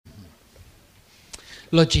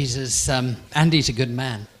Lord Jesus, Andy's a good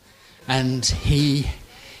man, and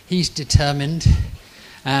he's determined,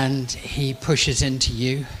 and he pushes into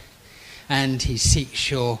you, and he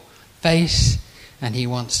seeks your face, and he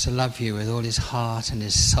wants to love you with all his heart and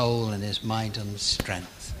his soul and his mind and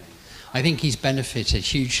strength. I think he's benefited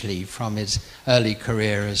hugely from his early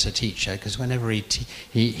career as a teacher, because whenever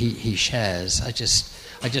he shares, I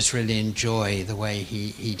just really enjoy the way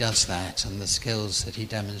he does that and the skills that he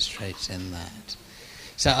demonstrates in that.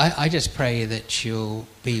 So I just pray that you'll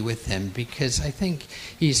be with him, because I think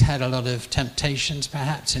he's had a lot of temptations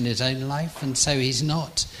perhaps in his own life, and so he's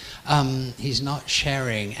not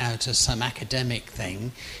sharing out of some academic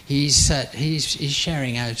thing. He's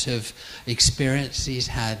sharing out of experience he's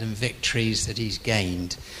had and victories that he's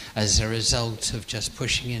gained as a result of just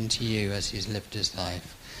pushing into you as he's lived his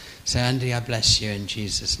life. So Andy, I bless you in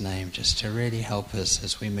Jesus' name, just to really help us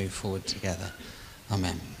as we move forward together.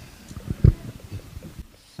 Amen.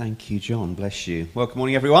 Thank you, John. Bless you. Well, good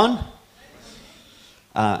morning, everyone.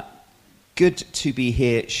 Good to be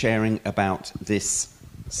here sharing about this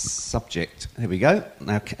subject. There we go.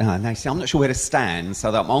 Now, see, I'm not sure where to stand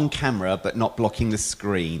so that I'm on camera but not blocking the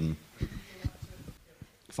screen.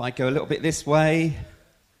 If I go a little bit this way.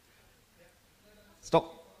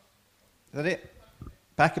 Stop. Is that it?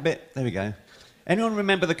 Back a bit. There we go. Anyone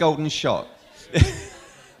remember the golden shot?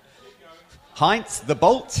 Heinz, the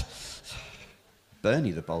bolt.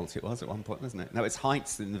 Bernie the Bolt it was at one point, wasn't it? No, it's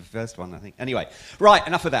Heinz in the first one, I think. Anyway, right,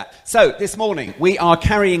 enough of that. So, this morning, we are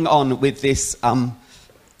carrying on with this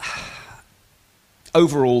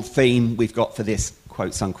overall theme we've got for this,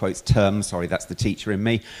 quotes unquotes, term. Sorry, that's the teacher in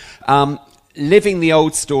me. Living the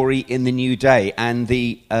old story in the new day. And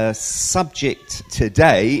the subject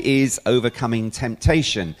today is overcoming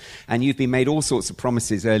temptation. And you've been made all sorts of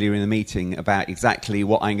promises earlier in the meeting about exactly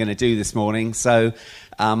what I'm going to do this morning. So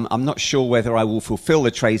I'm not sure whether I will fulfill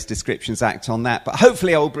the Trades Descriptions Act on that, but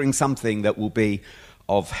hopefully I will bring something that will be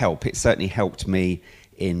of help. It certainly helped me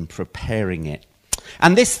in preparing it.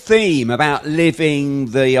 And this theme about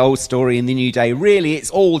living the old story in the new day, really,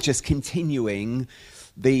 it's all just continuing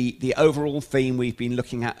the overall theme we've been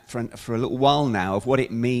looking at for a little while now of what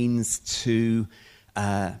it means to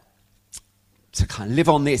kind of live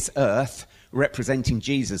on this earth representing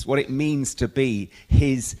Jesus, what it means to be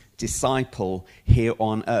his disciple here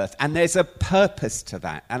on earth. And there's a purpose to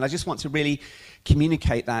that. And I just want to really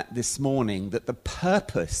communicate that this morning, that the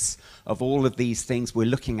purpose of all of these things we're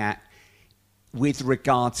looking at with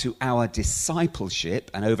regard to our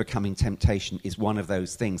discipleship and overcoming temptation is one of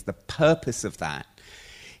those things. The purpose of that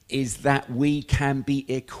is that we can be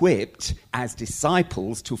equipped as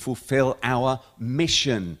disciples to fulfill our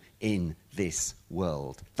mission in this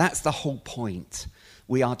world. That's the whole point.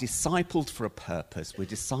 We are discipled for a purpose. We're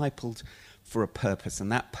discipled for a purpose.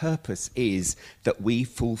 And that purpose is that we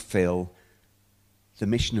fulfill the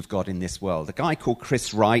mission of God in this world. A guy called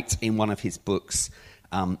Chris Wright, in one of his books,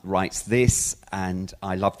 writes this, and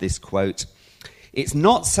I love this quote. It's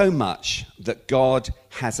not so much that God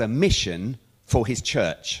has a mission for his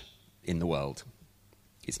church in the world.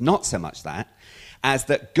 It's not so much that, as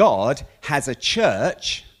that God has a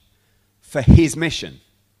church for his mission.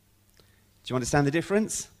 Do you understand the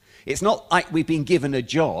difference? It's not like we've been given a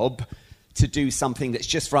job to do something that's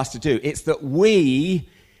just for us to do. It's that we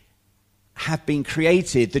have been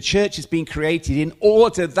created, the church has been created in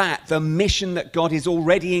order that the mission that God is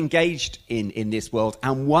already engaged in this world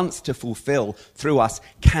and wants to fulfill through us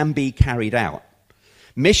can be carried out.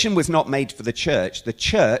 Mission was not made for the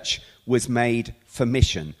church was made for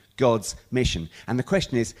mission, God's mission. And the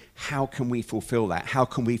question is, how can we fulfill that? How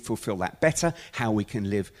can we fulfill that better? How we can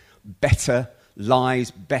live better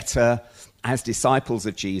lives, better as disciples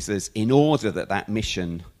of Jesus in order that that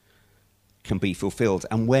mission can be fulfilled.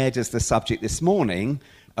 And where does the subject this morning,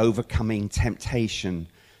 overcoming temptation,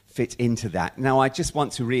 fit into that? Now, I just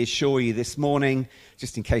want to reassure you this morning,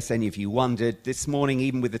 just in case any of you wondered, this morning,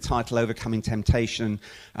 even with the title Overcoming Temptation,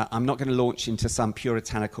 I'm not going to launch into some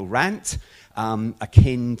puritanical rant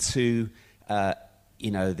akin to,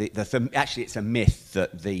 actually it's a myth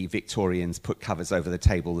that the Victorians put covers over the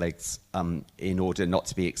table legs in order not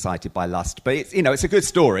to be excited by lust. But it's a good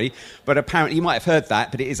story, but apparently you might have heard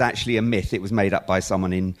that, but it is actually a myth. It was made up by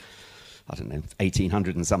someone in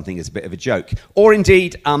 1800 and something as a bit of a joke. Or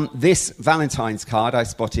indeed, this Valentine's card I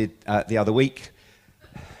spotted the other week.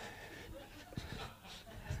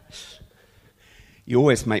 You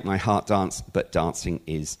always make my heart dance, but dancing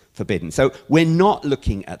is forbidden. So we're not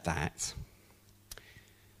looking at that.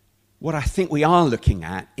 what I think we are looking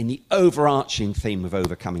at in the overarching theme of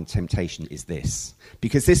overcoming temptation is this,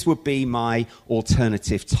 because this would be my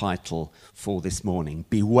alternative title for this morning: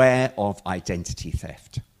 Beware of Identity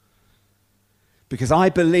Theft. Because I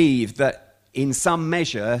believe that in some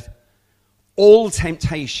measure, all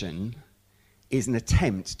temptation is an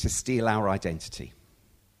attempt to steal our identity.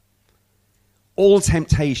 All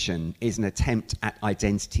temptation is an attempt at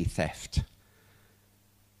identity theft.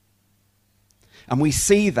 And we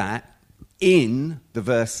see that in the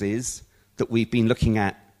verses that we've been looking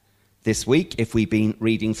at this week, if we've been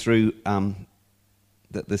reading through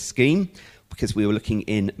the scheme, because we were looking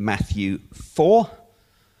in Matthew 4.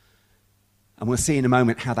 And we'll see in a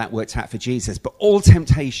moment how that worked out for Jesus. But all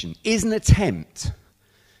temptation is an attempt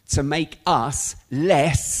to make us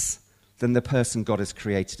less than the person God has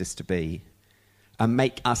created us to be, and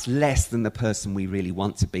make us less than the person we really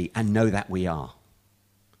want to be, and know that we are.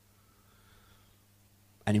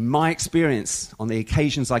 And in my experience, on the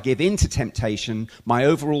occasions I give into temptation, my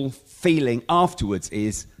overall feeling afterwards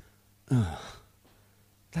is,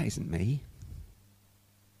 that isn't me.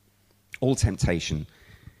 All temptation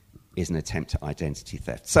is an attempt at identity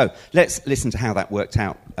theft. So let's listen to how that worked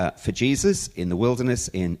out for Jesus in the wilderness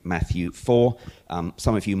in Matthew 4.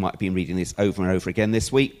 Some of you might have been reading this over and over again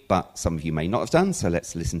this week, but some of you may not have done, so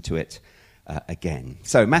let's listen to it again.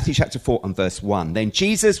 So Matthew chapter 4 and verse 1. Then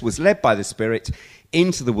Jesus was led by the Spirit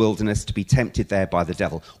into the wilderness to be tempted there by the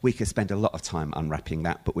devil. We could spend a lot of time unwrapping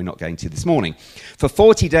that, but we're not going to this morning. For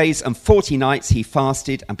 40 days and 40 nights he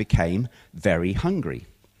fasted and became very hungry.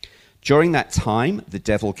 During that time, the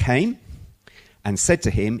devil came and said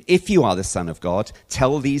to him, "If you are the Son of God,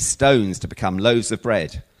 tell these stones to become loaves of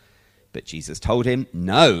bread." But Jesus told him,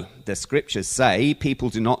 "No, the scriptures say people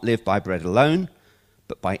do not live by bread alone,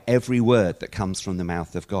 but by every word that comes from the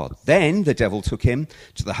mouth of God." Then the devil took him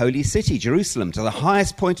to the holy city, Jerusalem, to the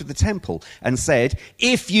highest point of the temple, and said,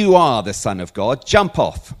 "If you are the Son of God, jump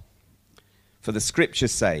off. For the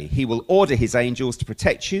scriptures say, he will order his angels to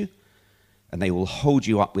protect you, and they will hold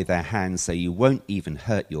you up with their hands so you won't even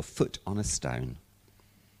hurt your foot on a stone."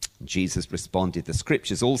 And Jesus responded, "The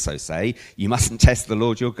scriptures also say, you mustn't test the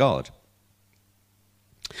Lord your God."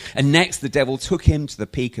 And next the devil took him to the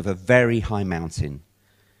peak of a very high mountain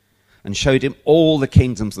and showed him all the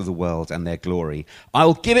kingdoms of the world and their glory.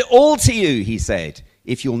 "I'll give it all to you," he said,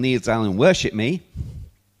 "if you'll kneel down and worship me."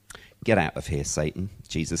 "Get out of here, Satan,"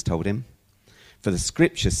 Jesus told him. "For the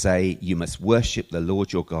scriptures say you must worship the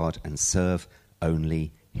Lord your God and serve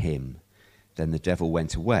only him." Then the devil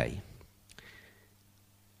went away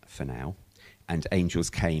for now, and angels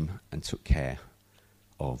came and took care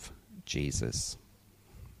of Jesus.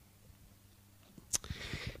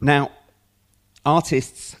 Now,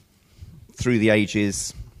 artists through the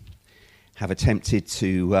ages have attempted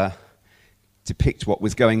to depict what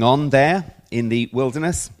was going on there in the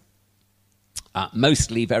wilderness,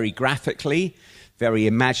 mostly very graphically, very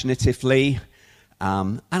imaginatively,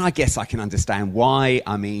 and I guess I can understand why.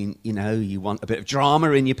 I mean, you know, you want a bit of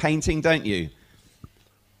drama in your painting, don't you?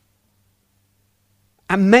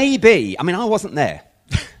 And maybe, I mean, I wasn't there.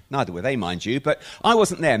 Neither were they, mind you, but I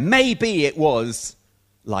wasn't there. Maybe it was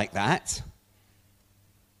like that.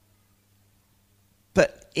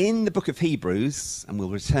 But in the book of Hebrews, and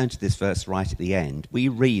we'll return to this verse right at the end, we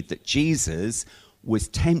read that Jesus was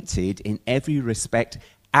tempted in every respect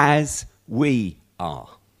as we are.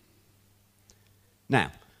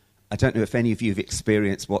 Now, I don't know if any of you have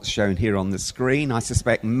experienced what's shown here on the screen. I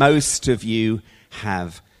suspect most of you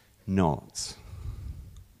have not.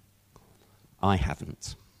 I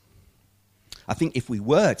haven't. I think if we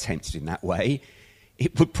were tempted in that way,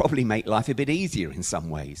 it would probably make life a bit easier in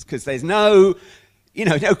some ways, because there's no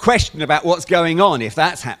question about what's going on if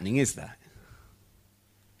that's happening, is there?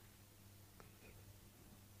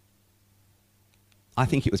 I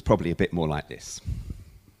think it was probably a bit more like this.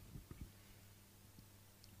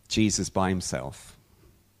 Jesus by himself,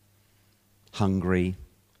 hungry,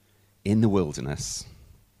 in the wilderness.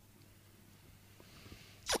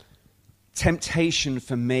 Temptation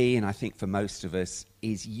for me, and I think for most of us,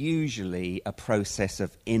 is usually a process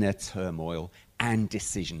of inner turmoil and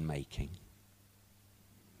decision-making.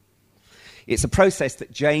 It's a process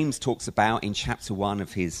that James talks about in chapter 1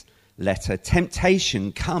 of his letter.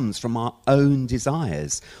 Temptation comes from our own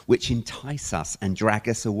desires, which entice us and drag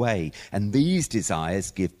us away. And these desires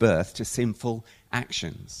give birth to sinful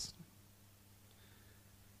actions.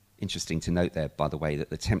 Interesting to note there, by the way, that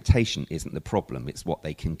the temptation isn't the problem. It's what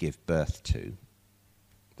they can give birth to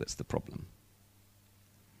that's the problem.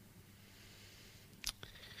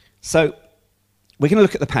 So we're going to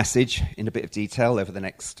look at the passage in a bit of detail over the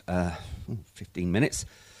next 15 minutes.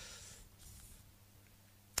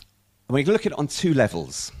 And we're going to look at it on two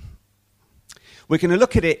levels. We're going to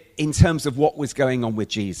look at it in terms of what was going on with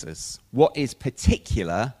Jesus, what is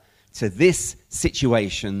particular to this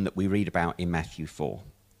situation that we read about in Matthew 4.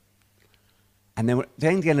 And then we're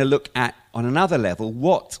then going to look at, on another level,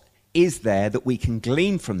 what is there that we can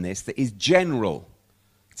glean from this that is general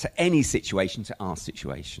to any situation, to our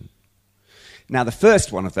situation. Now, the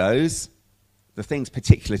first one of those, the things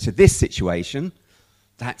particular to this situation,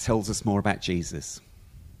 that tells us more about Jesus.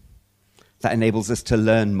 That enables us to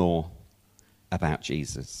learn more about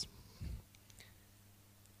Jesus.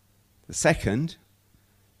 The second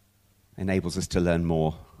enables us to learn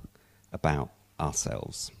more about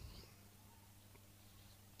ourselves.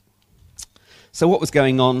 So what was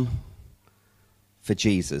going on for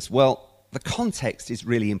Jesus? Well, the context is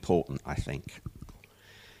really important, I think.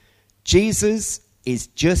 Jesus is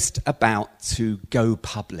just about to go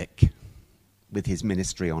public with his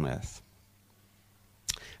ministry on earth.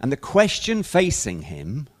 And the question facing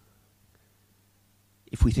him,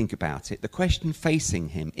 if we think about it, the question facing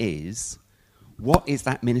him is, what is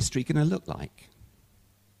that ministry going to look like?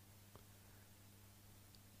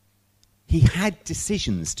 He had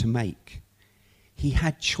decisions to make. He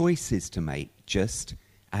had choices to make, just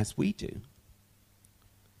as we do.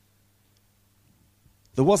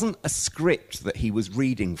 There wasn't a script that he was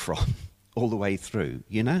reading from all the way through,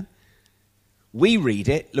 you know? We read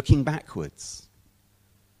it looking backwards.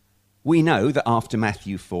 We know that after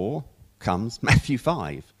Matthew 4 comes Matthew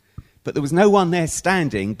 5. But there was no one there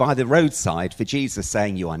standing by the roadside for Jesus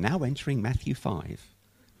saying, you are now entering Matthew 5.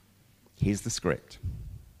 Here's the script.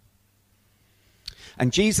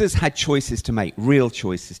 And Jesus had choices to make, real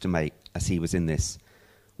choices to make, as he was in this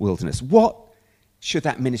wilderness. What should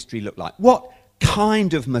that ministry look like? What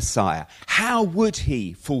kind of Messiah? How would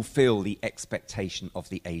he fulfill the expectation of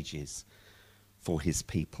the ages for his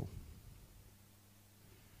people?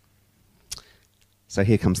 So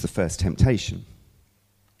here comes the first temptation.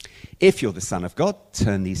 If you're the Son of God,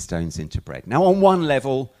 turn these stones into bread. Now, on one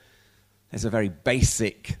level, there's a very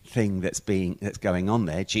basic thing that's going on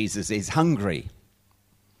there. Jesus is hungry.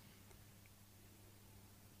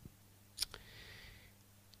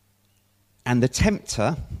 And the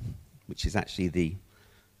tempter, which is actually the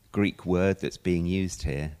Greek word that's being used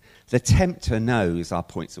here, the tempter knows our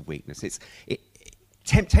points of weakness.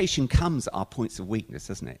 Temptation comes at our points of weakness,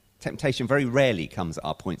 doesn't it? Temptation very rarely comes at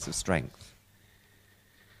our points of strength.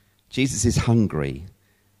 Jesus is hungry.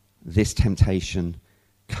 This temptation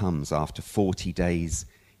comes after 40 days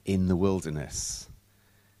in the wilderness.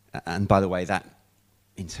 And by the way, that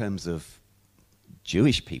in terms of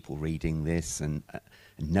Jewish people reading this and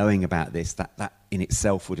knowing about this, that in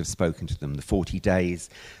itself would have spoken to them. The 40 days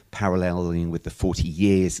paralleling with the 40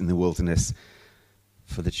 years in the wilderness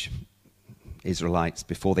for the Israelites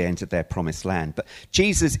before they entered their promised land. But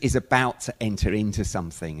Jesus is about to enter into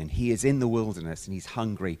something, and he is in the wilderness, and he's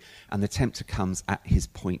hungry, and the tempter comes at his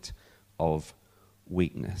point of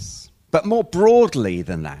weakness. But more broadly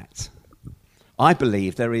than that, I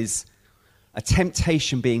believe there is a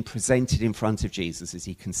temptation being presented in front of Jesus as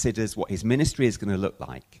he considers what his ministry is going to look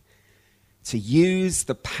like, to use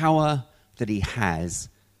the power that he has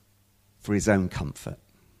for his own comfort.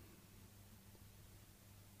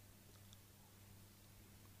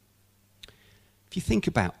 If you think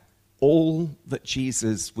about all that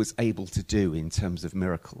Jesus was able to do in terms of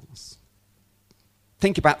miracles,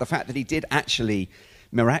 think about the fact that he did actually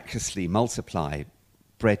miraculously multiply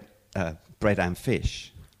bread and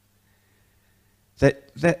fish.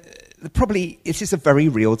 That probably this is a very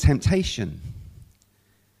real temptation.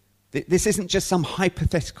 This isn't just some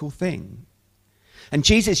hypothetical thing. And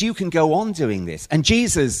Jesus, you can go on doing this. And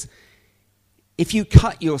Jesus, if you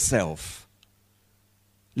cut yourself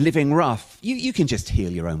living rough, you can just heal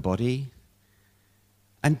your own body.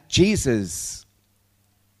 And Jesus,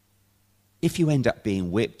 if you end up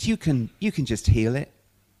being whipped, you can just heal it.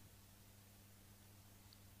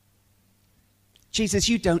 Jesus,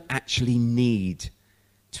 you don't actually need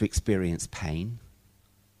to experience pain.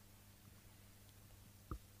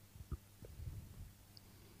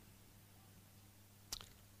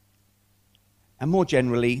 And more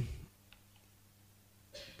generally,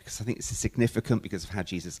 because I think this is significant because of how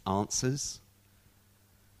Jesus answers,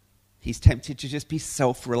 he's tempted to just be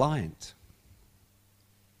self-reliant.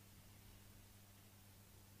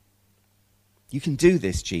 You can do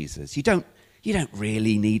this, Jesus. You don't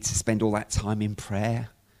really need to spend all that time in prayer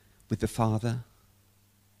with the Father.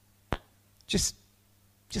 Just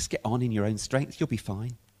get on in your own strength. You'll be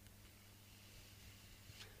fine.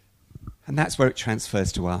 And that's where it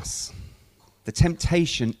transfers to us. The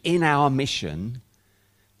temptation in our mission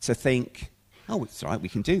to think, oh, it's all right, we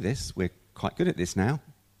can do this. We're quite good at this now.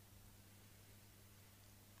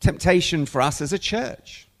 Temptation for us as a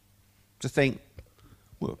church to think,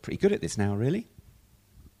 well, we're pretty good at this now, really.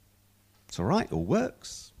 It's all right, it all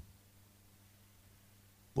works.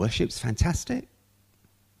 Worship's fantastic.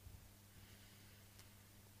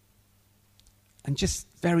 And just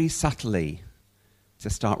very subtly to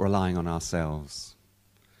start relying on ourselves.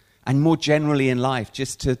 And more generally in life,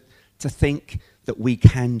 just to think that we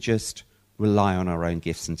can just rely on our own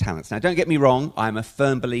gifts and talents. Now, don't get me wrong, I'm a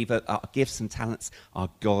firm believer that our gifts and talents are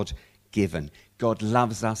God-given. God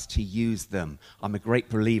loves us to use them. I'm a great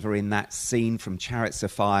believer in that scene from Chariots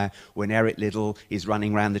of Fire when Eric Liddell is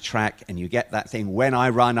running around the track and you get that thing, when I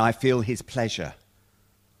run, I feel his pleasure.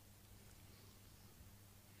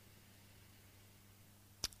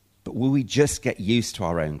 But will we just get used to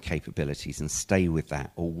our own capabilities and stay with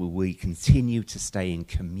that? Or will we continue to stay in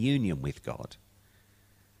communion with God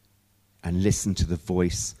and listen to the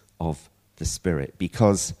voice of the Spirit?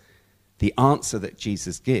 Because the answer that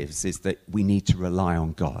Jesus gives is that we need to rely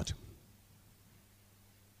on God.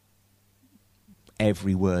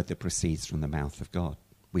 Every word that proceeds from the mouth of God,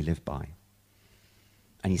 we live by.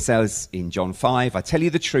 And he says in John 5, I tell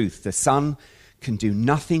you the truth, the Son can do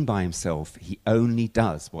nothing by himself. He only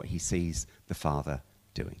does what he sees the Father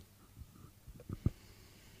doing.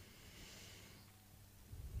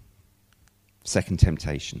 Second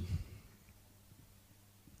temptation.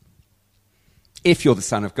 If you're the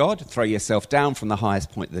Son of God, throw yourself down from the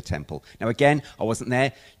highest point of the temple. Now again, I wasn't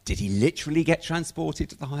there. Did he literally get transported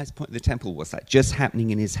to the highest point of the temple? Was that just happening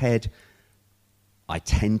in his head? I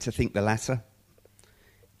tend to think the latter.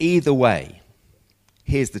 Either way,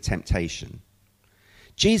 here's the temptation.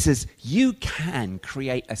 Jesus, you can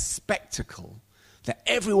create a spectacle that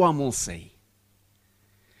everyone will see.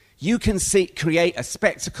 You can create a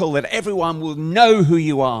spectacle that everyone will know who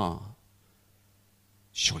you are.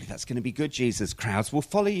 Surely that's going to be good, Jesus. Crowds will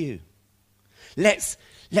follow you. Let's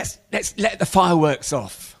let the fireworks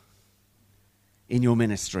off in your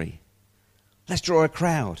ministry. Let's draw a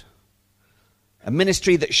crowd. A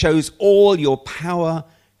ministry that shows all your power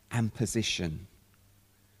and position.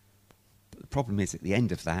 But the problem is, at the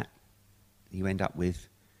end of that, you end up with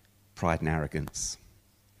pride and arrogance.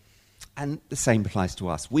 And the same applies to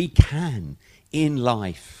us. We can, in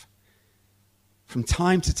life, from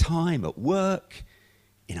time to time, at work,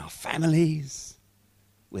 in our families,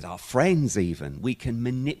 with our friends even, we can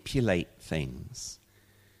manipulate things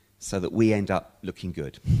so that we end up looking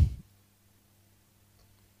good.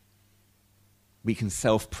 We can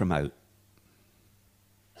self-promote.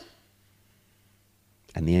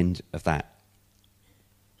 And the end of that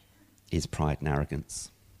is pride and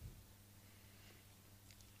arrogance.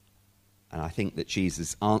 And I think that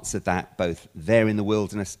Jesus answered that both there in the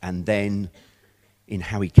wilderness and then in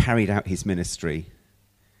how he carried out his ministry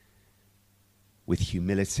with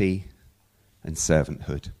humility and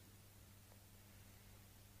servanthood.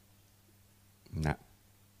 And that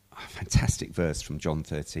fantastic verse from John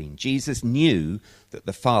 13. Jesus knew that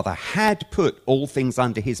the Father had put all things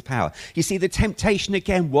under his power. You see, the temptation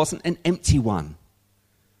again wasn't an empty one.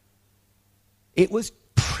 It was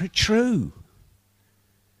true.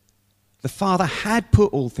 The Father had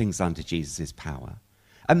put all things under Jesus' power.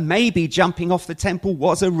 And maybe jumping off the temple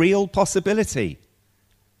was a real possibility.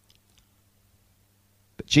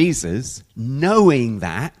 But Jesus, knowing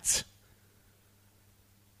that,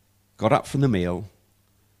 got up from the meal,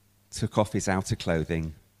 took off his outer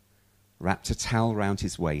clothing, wrapped a towel round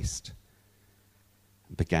his waist,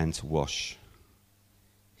 and began to wash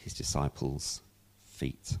his disciples'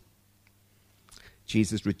 feet.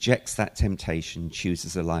 Jesus rejects that temptation,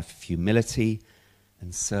 chooses a life of humility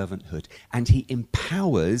and servanthood, and he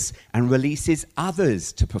empowers and releases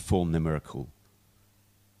others to perform the miracle.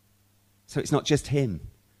 So it's not just him.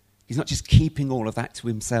 He's not just keeping all of that to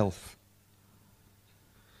himself.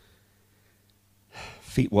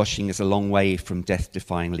 Feet washing is a long way from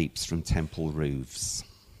death-defying leaps from temple roofs.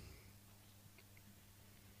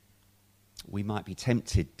 We might be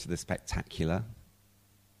tempted to the spectacular,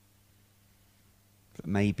 but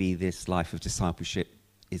maybe this life of discipleship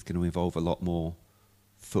is going to involve a lot more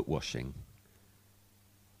foot washing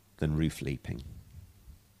than roof leaping.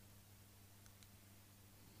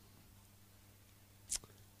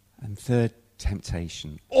 And third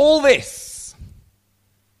temptation. All this,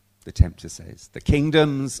 the tempter says, the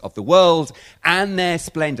kingdoms of the world and their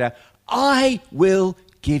splendor, I will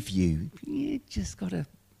give you. You just got to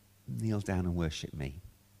kneel down and worship me.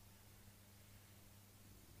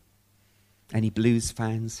 Any blues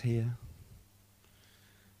fans here?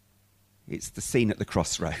 It's the scene at the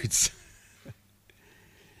crossroads.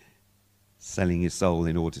 Selling your soul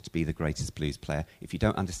in order to be the greatest blues player. If you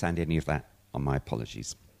don't understand any of that, my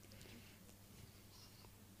apologies.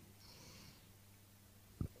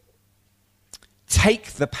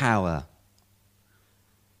 Take the power,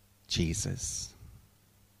 Jesus.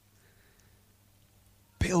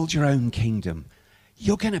 Build your own kingdom.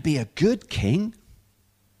 You're going to be a good king.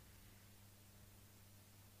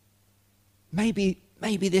 Maybe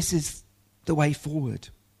this is the way forward.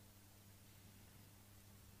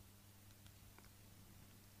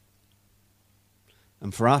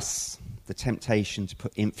 And for us, the temptation to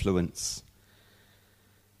put influence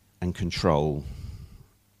and control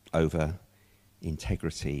over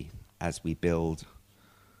integrity as we build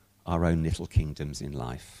our own little kingdoms in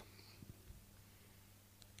life.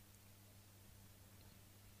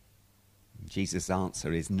 Jesus'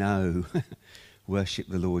 answer is no. Worship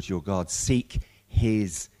the Lord your God. Seek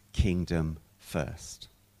his kingdom first.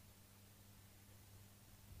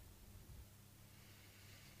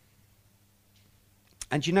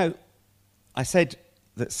 And you know, I said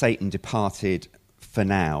that Satan departed for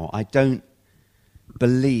now. I don't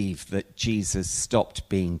believe that Jesus stopped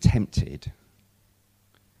being tempted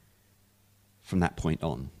from that point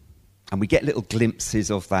on. And we get little glimpses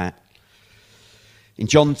of that. In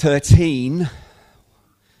John 13,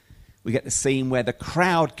 we get the scene where the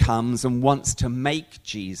crowd comes and wants to make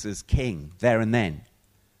Jesus king there and then.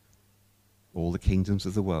 All the kingdoms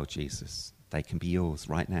of the world, Jesus, they can be yours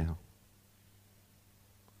right now.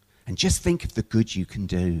 And just think of the good you can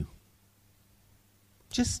do.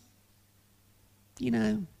 Just,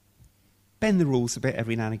 bend the rules a bit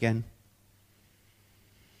every now and again.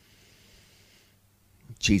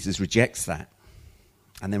 Jesus rejects that.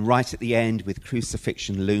 And then right at the end, with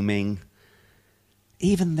crucifixion looming,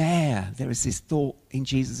 even there is this thought in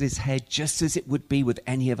Jesus' head, just as it would be with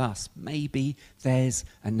any of us. Maybe there's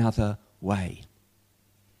another way.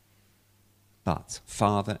 But,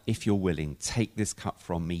 Father, if you're willing, take this cup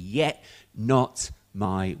from me, yet not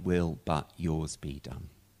my will, but yours be done.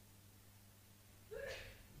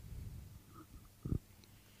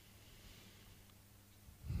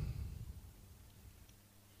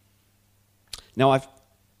 Now,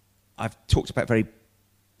 I've talked about very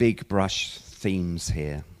big brush themes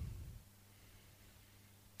here.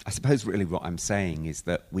 I suppose really what I'm saying is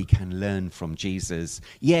that we can learn from Jesus.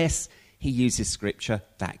 Yes, he uses scripture.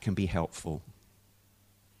 That can be helpful.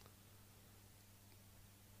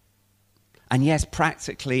 And yes,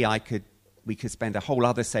 practically, we could spend a whole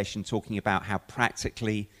other session talking about how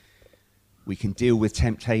practically we can deal with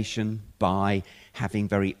temptation by having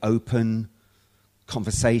very open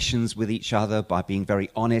conversations with each other, by being very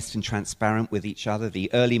honest and transparent with each other. The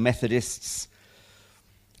early Methodists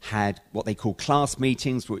had what they call class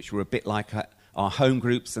meetings, which were a bit like our home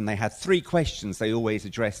groups, and they had 3 questions they always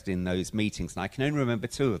addressed in those meetings. And I can only remember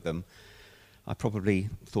 2 of them. I probably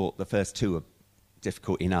thought the first 2 were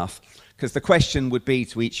difficult enough, because the question would be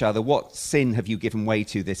to each other, what sin have you given way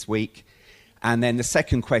to this week? And then the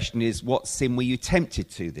second question is, what sin were you tempted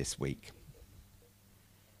to this week?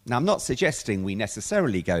 Now, I'm not suggesting we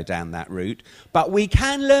necessarily go down that route, but we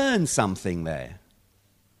can learn something there.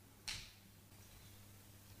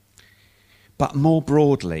 But more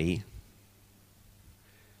broadly,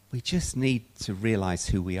 we just need to realize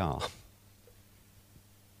who we are.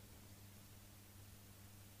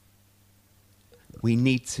 We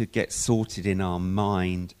need to get sorted in our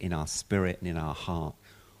mind, in our spirit, and in our heart.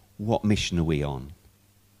 What mission are we on?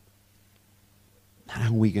 How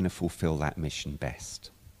are we going to fulfill that mission best?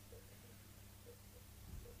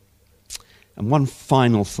 And one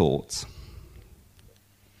final thought.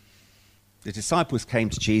 The disciples came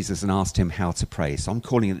to Jesus and asked him how to pray. So I'm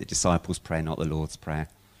calling it the disciples' prayer, not the Lord's Prayer.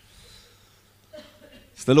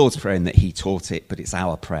 It's the Lord's Prayer in that he taught it, but it's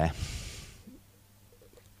our prayer.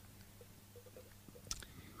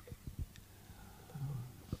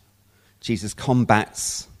 Jesus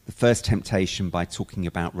combats the first temptation by talking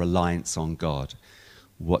about reliance on God.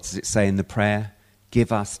 What does it say in the prayer?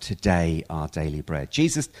 Give us today our daily bread.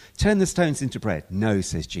 Jesus, turn the stones into bread. No,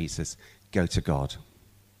 says Jesus, go to God.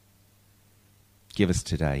 Give us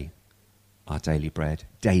today our daily bread.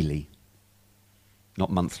 Daily. Not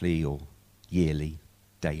monthly or yearly.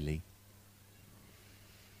 Daily.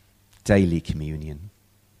 Daily communion.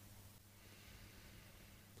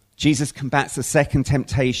 Jesus combats the second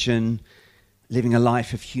temptation, living a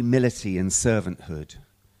life of humility and servanthood.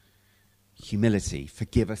 Humility,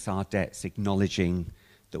 forgive us our debts, acknowledging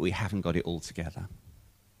that we haven't got it all together.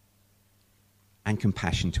 And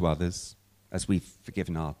compassion to others, as we've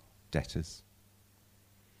forgiven our debtors.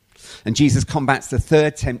 And Jesus combats the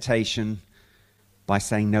third temptation by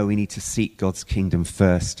saying, no, we need to seek God's kingdom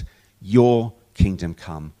first. Your kingdom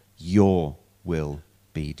come, your will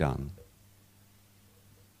be done.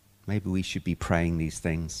 Maybe we should be praying these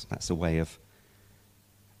things. That's a way of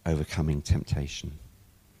overcoming temptation.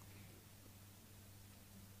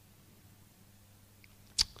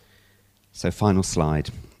 So, final slide.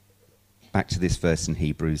 Back to this verse in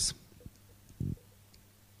Hebrews.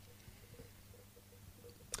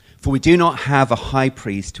 For we do not have a high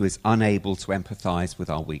priest who is unable to empathize with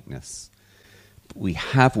our weakness, but we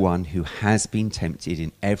have one who has been tempted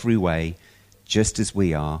in every way, just as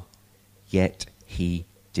we are, yet he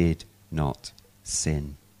did not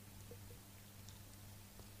sin.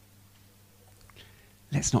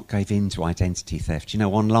 Let's not give in to identity theft. You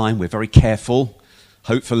know, online we're very careful,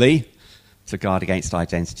 hopefully, to guard against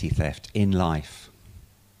identity theft in life.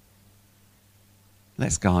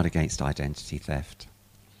 Let's guard against identity theft.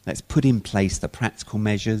 Let's put in place the practical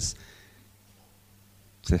measures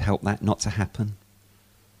to help that not to happen.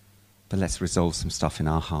 But let's resolve some stuff in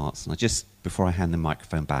our hearts. And before I hand the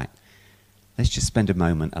microphone back, let's just spend a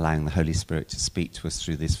moment allowing the Holy Spirit to speak to us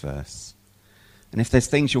through this verse. And if there's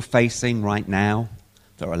things you're facing right now,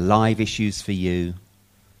 there are live issues for you,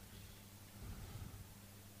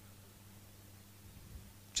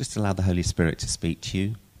 just allow the Holy Spirit to speak to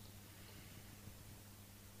you.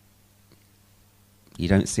 You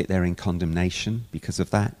don't sit there in condemnation because of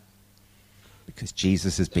that, because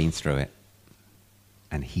Jesus has been through it,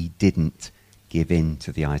 and he didn't give in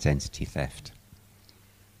to the identity theft.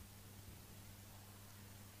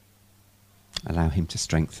 Allow him to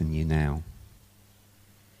strengthen you now.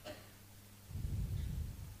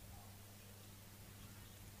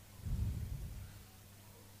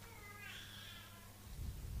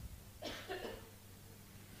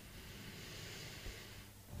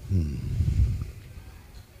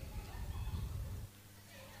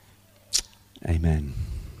 Amen.